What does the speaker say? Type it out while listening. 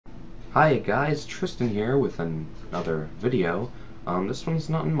Hi guys, Tristan here with another video. This one's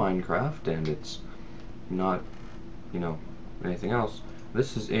not in Minecraft, and it's not, anything else.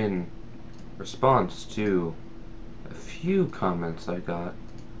 This is in response to a few comments I got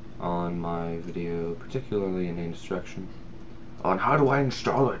on my video, particularly in instruction, on how do I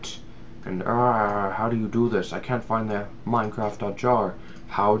install it, and how do you do this? I can't find the MINECRAFT.JAR.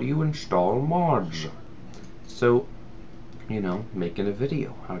 How do you install mods? So, making a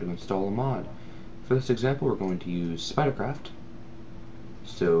video, how to install a mod. For this example, we're going to use Spidercraft.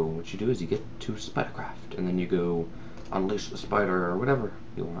 So what you do is you get to Spidercraft, and then you go unleash the spider or whatever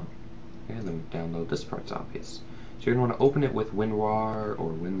you want. And then download this part's obvious. So you're going to want to open it with WinRAR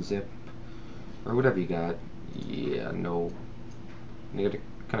or WinZip or whatever you got. Yeah, no. You got to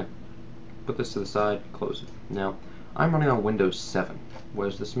kind of put this to the side, close it. Now, I'm running on Windows 7. What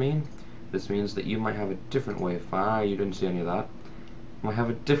does this mean? This means that you might have a different way of you didn't see any of that. You might have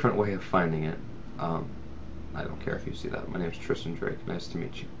a different way of finding it. I don't care if you see that. My name's Tristan Drake. Nice to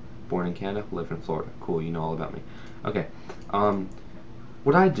meet you. Born in Canada, live in Florida. Cool, you know all about me. Okay.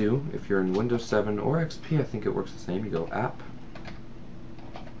 What I do, if you're in Windows 7 or XP, I think it works the same. You go app,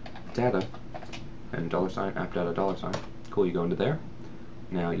 data, and $, app data, $. Cool, you go into there.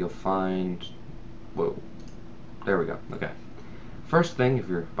 Now you'll find, whoa, there we go. Okay. First thing, if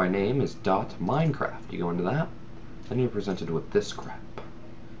you're by name, is .minecraft. You go into that, then you're presented with this crap.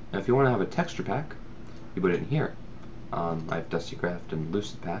 Now if you want to have a texture pack, you put it in here. I have DustyCraft and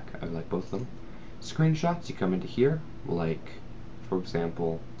Lucid Pack. I like both of them. Screenshots, you come into here, like, for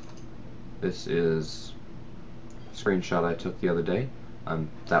example, this is a screenshot I took the other day.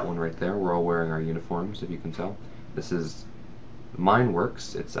 That one right there. We're all wearing our uniforms, if you can tell. This is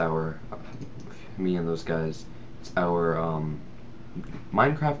Mineworks. It's our, me and those guys, it's our,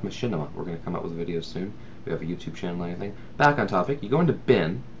 Minecraft Machinima. We're going to come out with videos soon. We have a YouTube channel and anything. Back on topic, you go into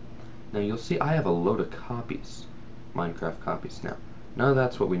bin. Now you'll see I have a load of copies. Minecraft copies. Now, none of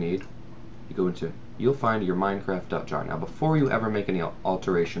that's what we need. You go into, you'll find your Minecraft.jar. Now before you ever make any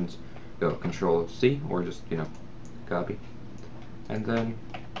alterations, go Control-C, or just, copy. And then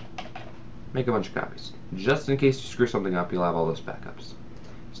make a bunch of copies. Just in case you screw something up, you'll have all those backups.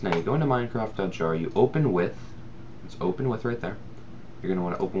 So now you go into Minecraft.jar, you open with, it's open with right there. You're going to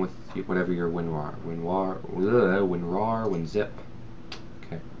want to open with whatever your WinRAR, WinZip.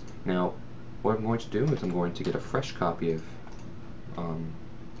 Okay. Now, what I'm going to do is I'm going to get a fresh copy of,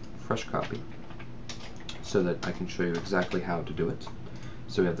 so that I can show you exactly how to do it.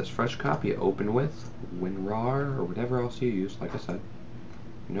 So we have this fresh copy, open with WinRAR or whatever else you use. Like I said,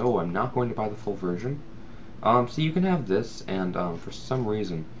 no, I'm not going to buy the full version. So you can have this, and for some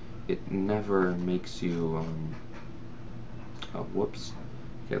reason, it never makes you. Oh, whoops.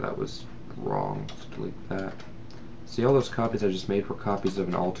 Okay, that was wrong. Let's delete that. See, all those copies I just made were copies of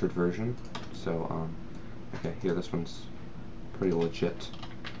an altered version. So, okay, here, this one's pretty legit.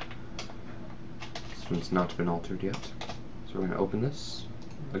 This one's not been altered yet. So we're going to open this.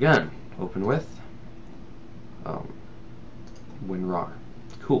 Again, open with WinRAR.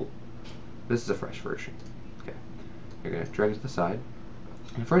 Cool. This is a fresh version. Okay. You're going to drag it to the side.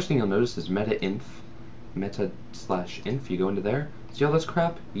 And the first thing you'll notice is meta-inf. Meta/inf, you go into there, see all this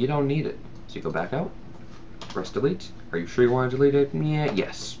crap? You don't need it. So you go back out, press delete. Are you sure you want to delete it? Yeah,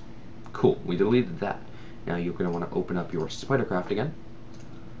 yes. Cool, we deleted that. Now you're going to want to open up your Spidercraft again.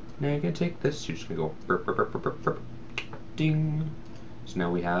 Now you're going to take this, you're just going to go burp, burp, burp, burp, burp, burp, ding. So now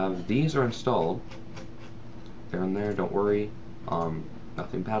we have, these are installed. They're in there, don't worry.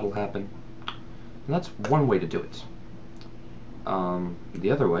 Nothing bad will happen. And that's one way to do it.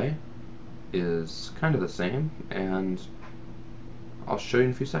 The other way is kind of the same, and I'll show you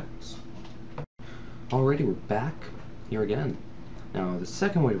in a few seconds. Alrighty, we're back here again. Now, the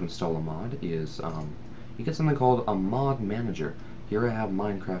second way to install a mod is you get something called a mod manager. Here I have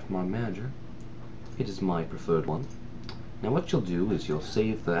Minecraft Mod Manager. It is my preferred one. Now, what you'll do is you'll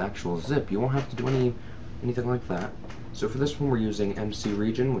save the actual zip. You won't have to do anything like that. So for this one, we're using MC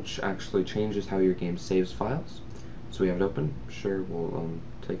Region, which actually changes how your game saves files. So we have it open. Sure, we'll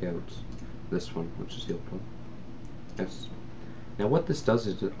take out this one, which is the old one. Yes. Now what this does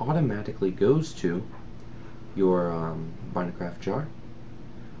is it automatically goes to your Minecraft jar.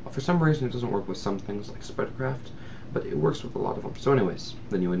 For some reason it doesn't work with some things like Spidercraft, but it works with a lot of them. So anyways,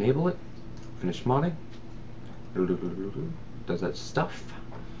 then you enable it, finish modding, does that stuff.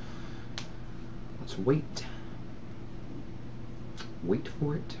 Let's wait. Wait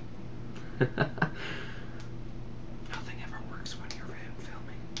for it. Nothing ever works when you're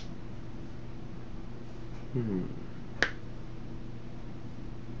filming.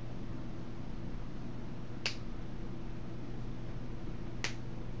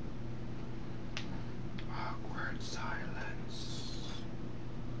 Silence.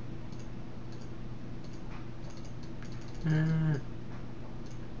 You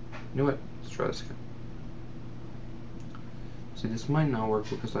know what? Let's try this again. See, this might not work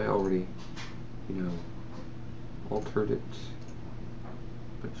because I already, altered it.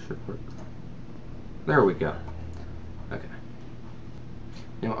 But it should work. There we go. Okay.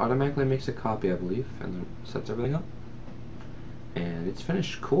 Now, automatically makes a copy, I believe, and then sets everything up. And it's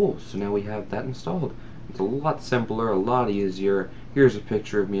finished. Cool. So now we have that installed. It's a lot simpler, a lot easier. Here's a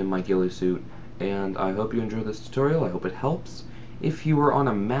picture of me in my ghillie suit. And I hope you enjoyed this tutorial. I hope it helps. If you are on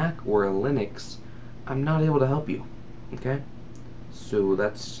a Mac or a Linux, I'm not able to help you. Okay? So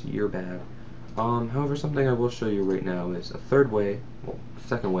that's your bad. However, something I will show you right now is a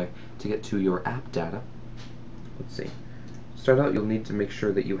second way to get to your app data. Let's see. Start out, you'll need to make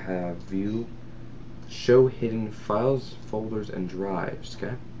sure that you have View, Show Hidden Files, Folders, and Drives,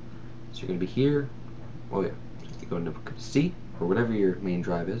 okay? So you're going to be here. Oh yeah. So you go into C, or whatever your main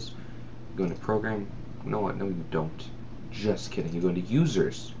drive is. You go into Program. No, you don't. Just kidding. You go into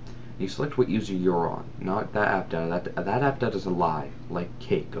Users. You select what user you're on, not that app data. That app data is a lie, like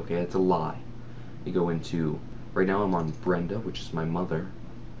cake, okay? It's a lie. You go into, right now I'm on Brenda, which is my mother.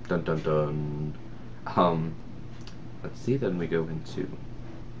 Dun dun dun. Let's see, then we go into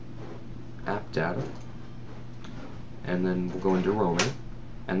app data, and then we'll go into roaming,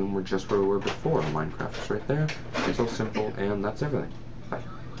 and then we're just where we were before. Minecraft is right there. It's so simple, and that's everything.